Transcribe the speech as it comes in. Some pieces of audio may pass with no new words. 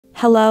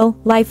Hello,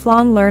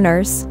 lifelong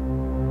learners.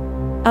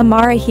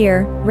 Amara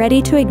here,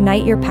 ready to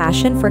ignite your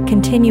passion for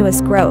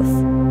continuous growth.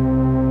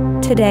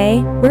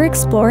 Today, we're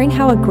exploring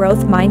how a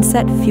growth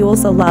mindset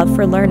fuels a love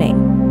for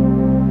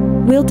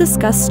learning. We'll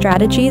discuss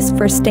strategies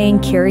for staying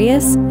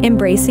curious,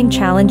 embracing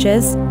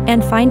challenges,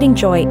 and finding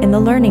joy in the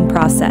learning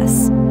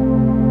process.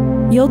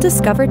 You'll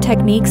discover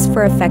techniques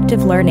for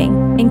effective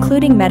learning,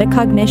 including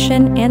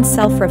metacognition and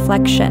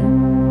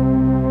self-reflection.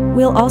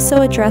 We'll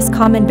also address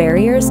common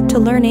barriers to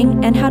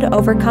learning and how to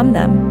overcome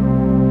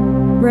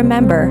them.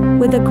 Remember,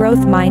 with a growth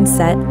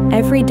mindset,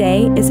 every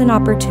day is an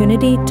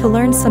opportunity to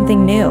learn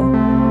something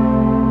new.